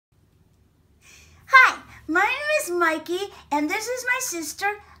Mikey, and this is my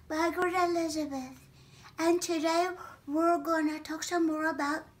sister, Margaret Elizabeth. And today we're going to talk some more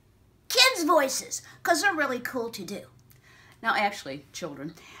about kids' voices, because they're really cool to do. Now, actually,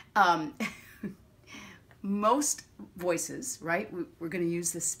 children, most voices, right, we're going to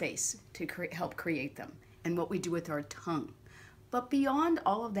use this space to help create them and what we do with our tongue. But beyond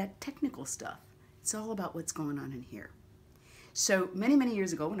all of that technical stuff, it's all about what's going on in here. So many, many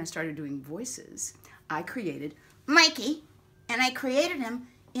years ago when I started doing voices, I created Mikey, and I created him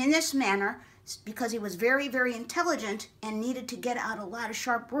in this manner because he was very, very intelligent and needed to get out a lot of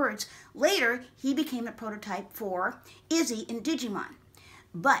sharp words. Later, he became a prototype for Izzy in Digimon.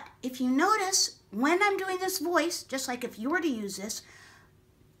 But if you notice, when I'm doing this voice, just like if you were to use this,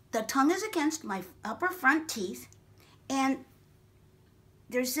 the tongue is against my upper front teeth, and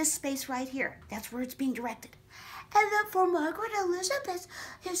there's this space right here. That's where it's being directed. And then for Margaret Elizabeth,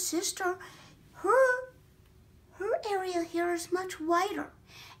 his sister, her area here is much wider,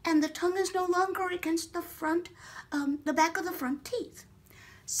 and the tongue is no longer against the front, the back of the front teeth.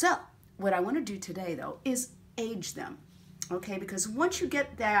 So what I want to do today, though, is age them, okay? Because once you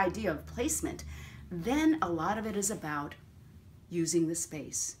get the idea of placement, then a lot of it is about using the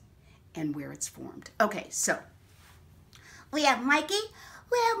space and where it's formed. Okay, so we have Mikey,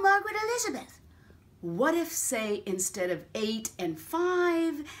 we have Margaret Elizabeth. What if, say, instead of 8 and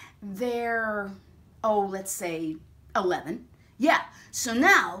 5, they're, let's say 11? Yeah, so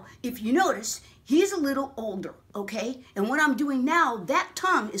now, if you notice, he's a little older, okay? And what I'm doing now, that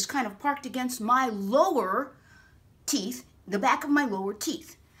tongue is kind of parked against my lower teeth, the back of my lower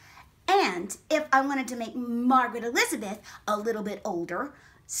teeth. And if I wanted to make Margaret Elizabeth a little bit older,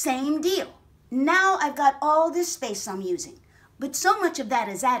 same deal. Now I've got all this space I'm using, but so much of that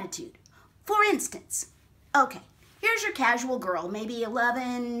is attitude. For instance, okay, here's your casual girl, maybe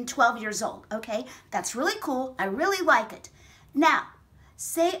 11, 12 years old, okay? That's really cool. I really like it. Now,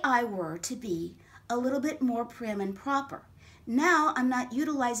 say I were to be a little bit more prim and proper. Now I'm not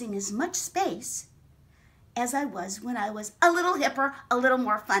utilizing as much space as I was when I was a little hipper, a little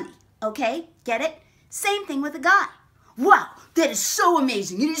more funny, okay? Get it? Same thing with a guy. Wow, that is so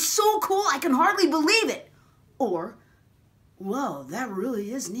amazing. It is so cool, I can hardly believe it. Or, whoa, that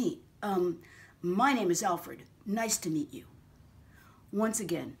really is neat. My name is Alfred. Nice to meet you. Once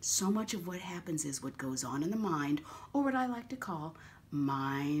again, so much of what happens is what goes on in the mind, or what I like to call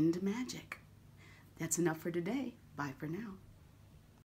mind magic. That's enough for today. Bye for now.